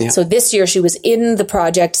mean. Yeah. So this year she was in the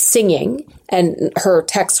project singing, and her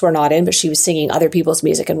texts were not in, but she was singing other people's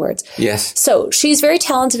music and words. Yes. So she's very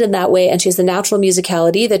talented in that way, and she has the natural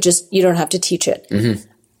musicality that just, you don't have to teach it. Mm-hmm.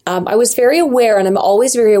 I was very aware, and I'm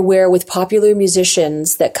always very aware with popular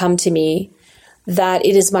musicians that come to me, that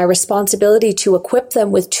it is my responsibility to equip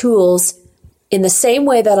them with tools in the same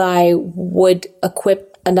way that I would equip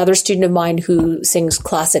another student of mine who sings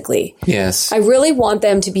classically. Yes. I really want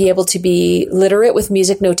them to be able to be literate with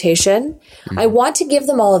music notation. Mm-hmm. I want to give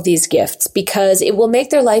them all of these gifts because it will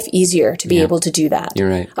make their life easier to be able to do that. You're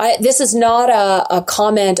right. This is not a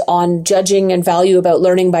comment on judging and value about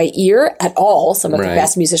learning by ear at all. Some of the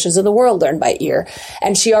best musicians in the world learn by ear.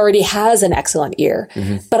 And she already has an excellent ear.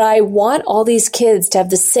 Mm-hmm. But I want all these kids to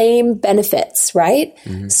have the same benefits, right?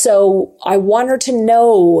 Mm-hmm. So I want her to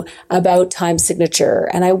know about time signature.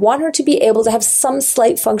 And I want her to be able to have some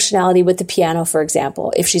slight functionality with the piano, for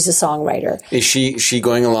example, if she's a songwriter. Is she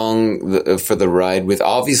going along for the ride with?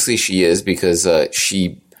 Obviously, she is, because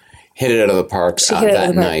she hit it out of the park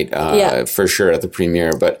that night, for sure, at the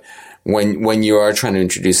premiere. But when you are trying to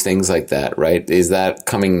introduce things like that, right? Is that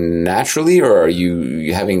coming naturally, or are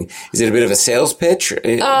you having? Is it a bit of a sales pitch?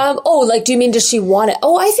 Do you mean does she want it?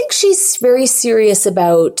 Oh, I think she's very serious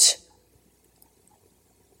about.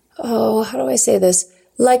 Oh, how do I say this?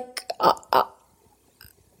 Like,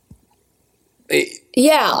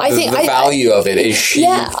 Yeah, I think the value of it. Is she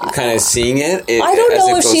kind of seeing it? I don't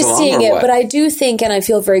know if she's seeing it, what? but I do think, and I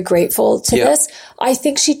feel very grateful to this, I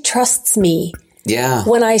think she trusts me. Yeah.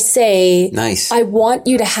 When I say, nice, I want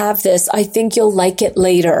you to have this, I think you'll like it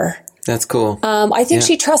later. That's cool. I think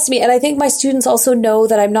she trusts me. And I think my students also know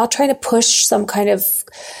that I'm not trying to push some kind of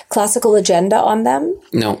classical agenda on them.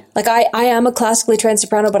 No. Like I am a classically trained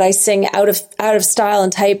soprano, but I sing out of style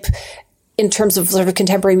and type in terms of sort of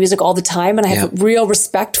contemporary music all the time. And I have real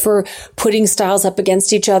respect for putting styles up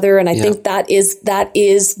against each other. And I think that is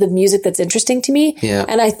the music that's interesting to me. Yeah.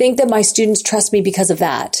 And I think that my students trust me because of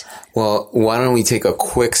that. Well, why don't we take a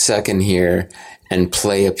quick second here and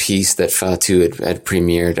play a piece that Fatu had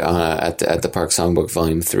premiered at the Park Songbook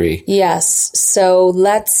Volume 3. Yes. So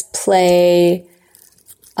let's play...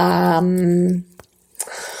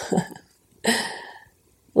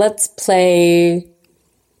 let's play...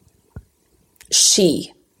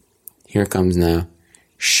 She. Here it comes now.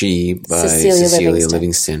 She by Cecilia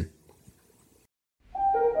Livingston.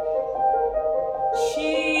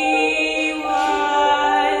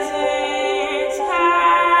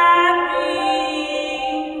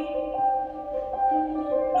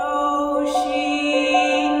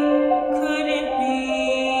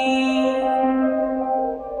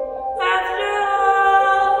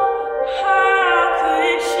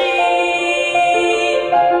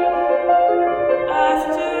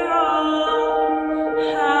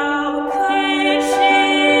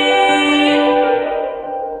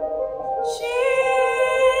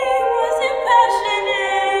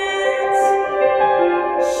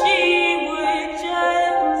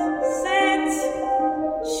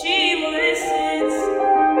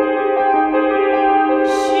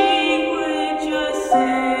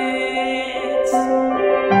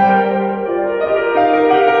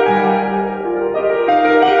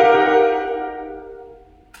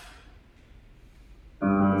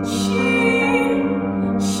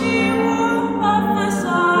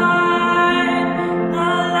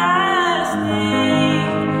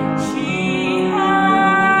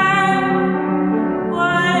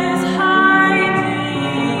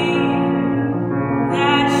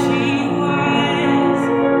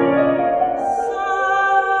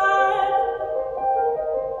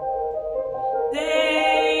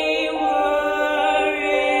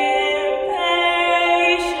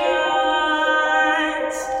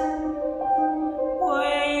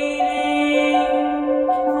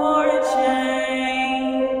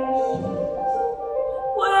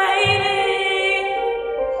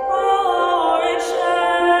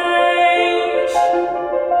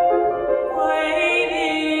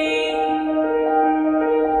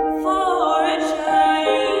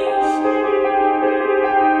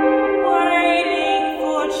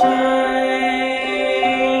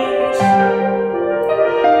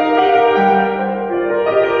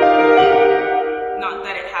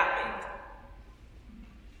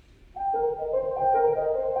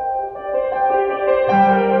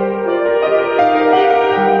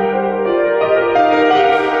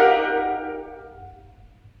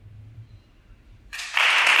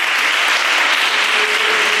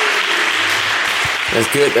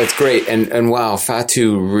 That's good. That's great. And wow,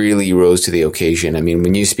 Fatu really rose to the occasion. I mean,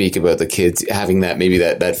 when you speak about the kids having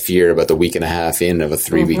that fear about the week and a half in of a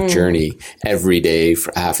 3-week journey every day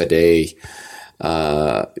for half a day,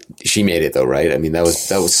 she made it though, right? I mean, that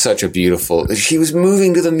was such a beautiful, she was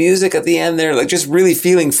moving to the music at the end there, like just really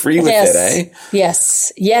feeling free with it, eh?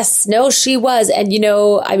 Yes. No, she was. And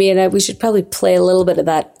we should probably play a little bit of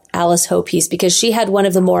that Alice Ho piece, because she had one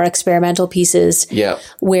of the more experimental pieces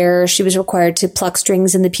where she was required to pluck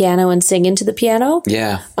strings in the piano and sing into the piano.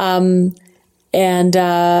 Yeah. And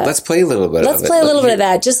let's play a little bit. Let's play a little bit of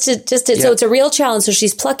that. Just to. So it's a real challenge. So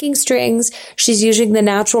she's plucking strings. She's using the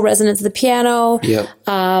natural resonance of the piano.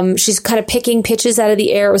 Yep. She's kind of picking pitches out of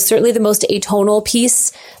the air. It was certainly the most atonal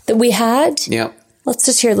piece that we had. Yeah. Let's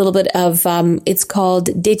just hear a little bit of, it's called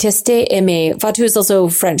Détester Aimer. Fatu is also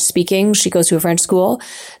French speaking. She goes to a French school.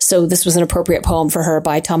 So this was an appropriate poem for her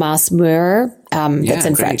by Thomas Muir, that's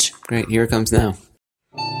in French. Great. Here it comes now.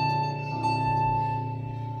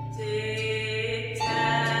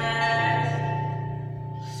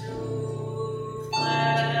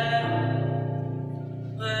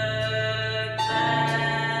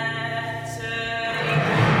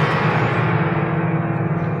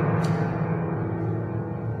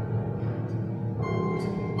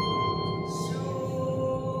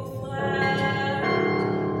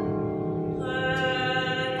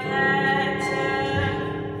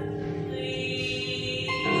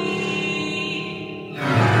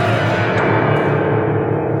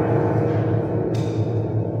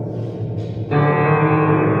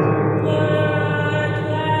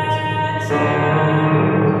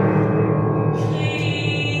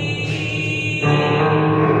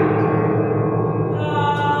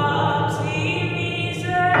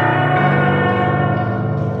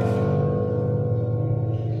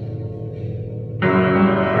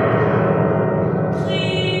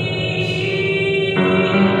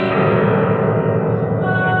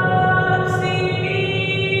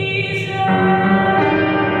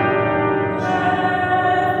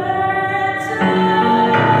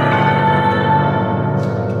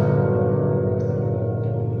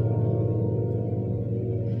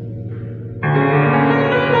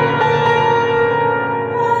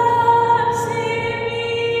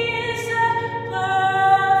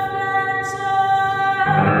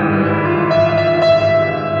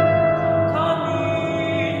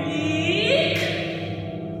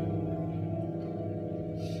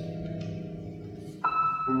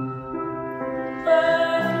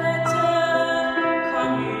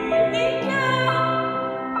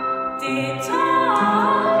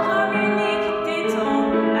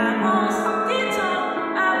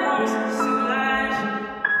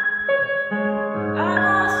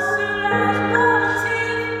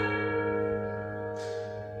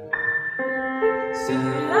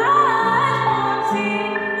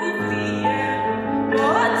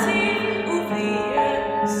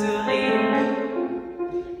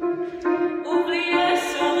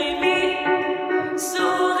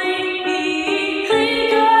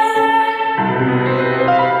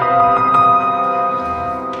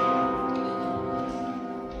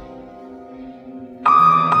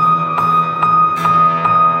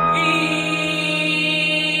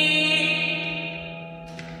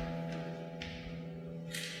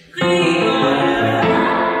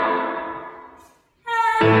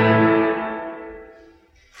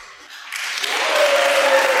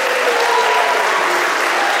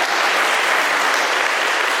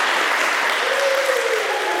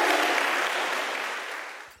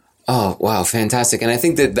 fantastic. And I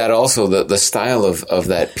think that also the style of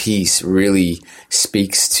that piece really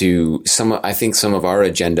speaks to some of our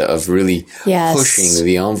agenda of really pushing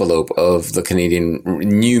the envelope of the Canadian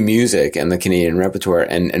new music and the Canadian repertoire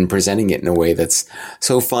and presenting it in a way that's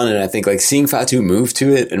so fun. And I think like seeing Fatou move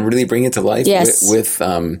to it and really bring it to life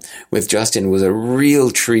with Justin was a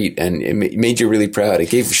real treat, and it made you really proud. It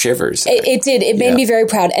gave shivers. It did. It made me very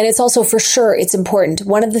proud. And it's also, for sure, it's important.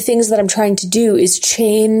 One of the things that I'm trying to do is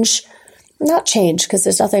not change, because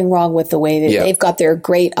there's nothing wrong with the way that they've got their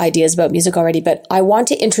great ideas about music already, but I want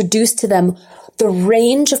to introduce to them the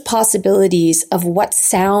range of possibilities of what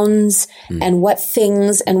sounds and what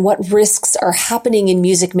things and what risks are happening in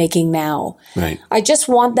music making now. Right. I just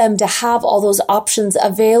want them to have all those options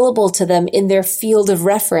available to them in their field of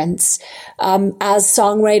reference, as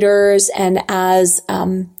songwriters and as,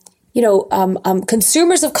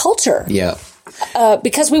 consumers of culture. Yeah.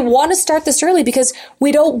 Because we want to start this early, because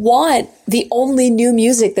we don't want the only new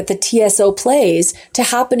music that the TSO plays to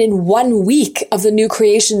happen in 1 week of the New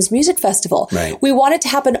Creations Music Festival. Right. We want it to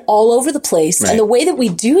happen all over the place. Right. And the way that we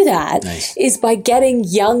do that is by getting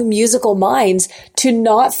young musical minds to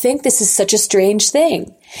not think this is such a strange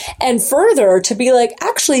thing. And further, to be like,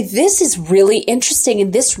 actually, this is really interesting,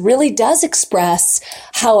 and this really does express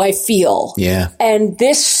how I feel. Yeah. And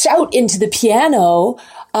this shout into the piano,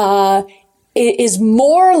 is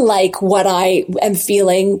more like what I am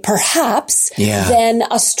feeling, perhaps, than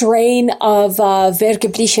a strain of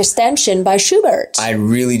Vergebliche Ständchen by Schubert. I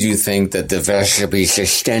really do think that the Vergebliche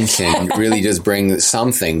Ständchen really does bring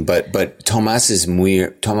something, but Thomas's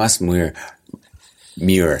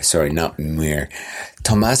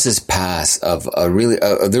pass of a really,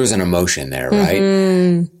 there was an emotion there, right?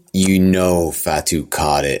 Mm-hmm. You know, Fatou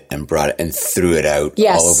caught it and brought it and threw it out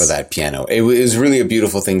all over that piano. It was really a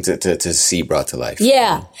beautiful thing to see brought to life.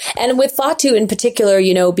 Yeah. And with Fatou in particular,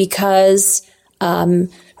 because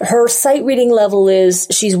her sight reading level is,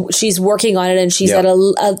 she's working on it, and she's at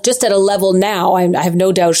just at a level now. I have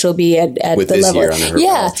no doubt she'll be at with the this level. Year under her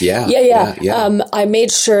belt. Yeah. I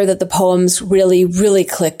made sure that the poems really, really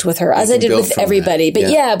clicked with her, as I did with everybody.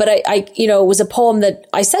 That. But I it was a poem that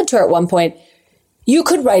I said to her at one point, you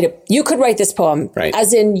could write this poem, right?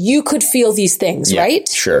 As in, you could feel these things, right?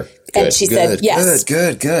 Sure. Good, and she said, yes.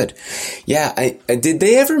 Good. Yeah. Did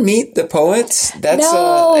they ever meet the poets?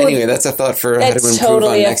 No. Anyway, that's a thought for how to improve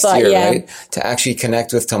totally on next year, right? To actually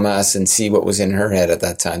connect with Thomas and see what was in her head at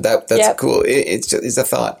that time. That's cool. It's a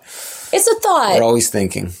thought. It's a thought. We're always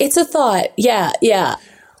thinking. It's a thought. Yeah.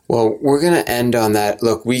 Well, we're going to end on that.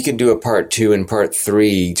 Look, we could do a part 2 and part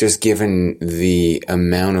 3, just given the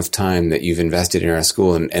amount of time that you've invested in our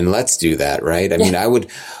school. And let's do that, right? I mean,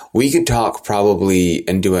 we could talk probably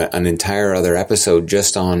and do an entire other episode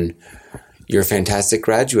just on your fantastic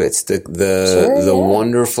graduates, the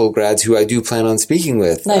wonderful grads who I do plan on speaking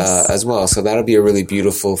with as well. So that'll be a really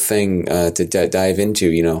beautiful thing to dive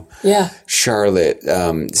into, Charlotte,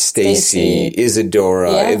 Stacy,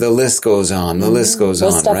 Isadora, the list goes on. The list goes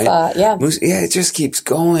Mustafa, on, right? Yeah, it just keeps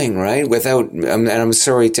going, right? And I'm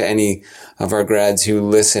sorry to any of our grads who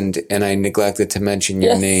listened and I neglected to mention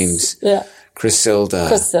your names. Yeah.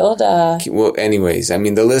 Crisilda. Well, anyways, I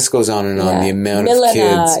mean, the list goes on and on. The amount of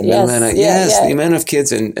kids. Milena. The amount of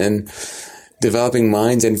kids and developing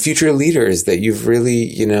minds and future leaders that you've really,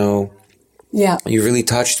 you've really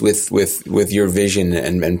touched with your vision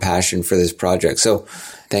and passion for this project. So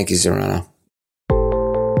thank you, Zorana.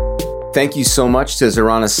 Thank you so much to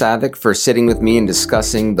Zorana Savic for sitting with me and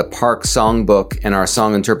discussing the Park Songbook and our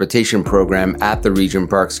song interpretation program at the Regent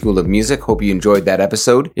Park School of Music. Hope you enjoyed that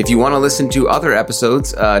episode. If you want to listen to other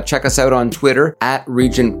episodes, check us out on Twitter at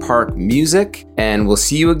Regent Park Music, and we'll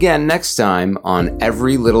see you again next time on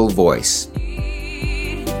Every Little Voice.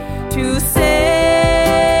 To say